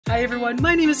Hi everyone,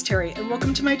 my name is Terry and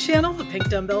welcome to my channel, The Pink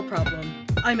Dumbbell Problem.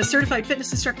 I'm a certified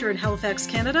fitness instructor in Halifax,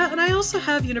 Canada, and I also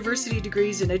have university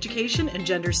degrees in education and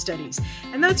gender studies,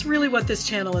 and that's really what this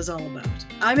channel is all about.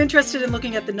 I'm interested in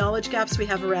looking at the knowledge gaps we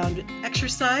have around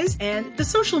exercise and the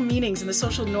social meanings and the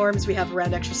social norms we have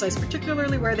around exercise,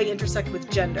 particularly where they intersect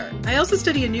with gender. I also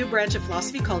study a new branch of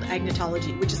philosophy called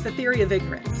agnotology, which is the theory of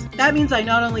ignorance. That means I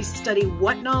not only study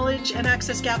what knowledge and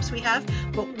access gaps we have,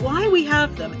 but why we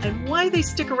have them and why they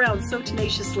stick around so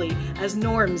tenaciously as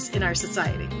norms in our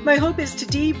society. My hope is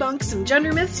to debunk some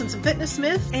gender myths and some fitness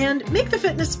myths and make the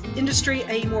fitness industry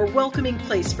a more welcoming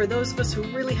place for those of us who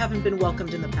really haven't been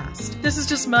welcomed in the past. This is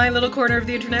just my little corner of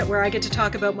the internet where I get to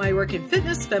talk about my work in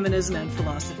fitness, feminism, and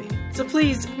philosophy. So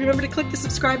please remember to click the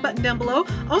subscribe button down below.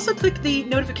 Also click the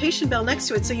notification bell next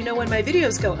to it so you know when my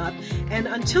videos go up. And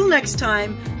until next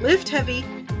time, lift heavy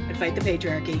and fight the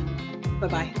patriarchy.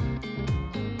 Bye-bye.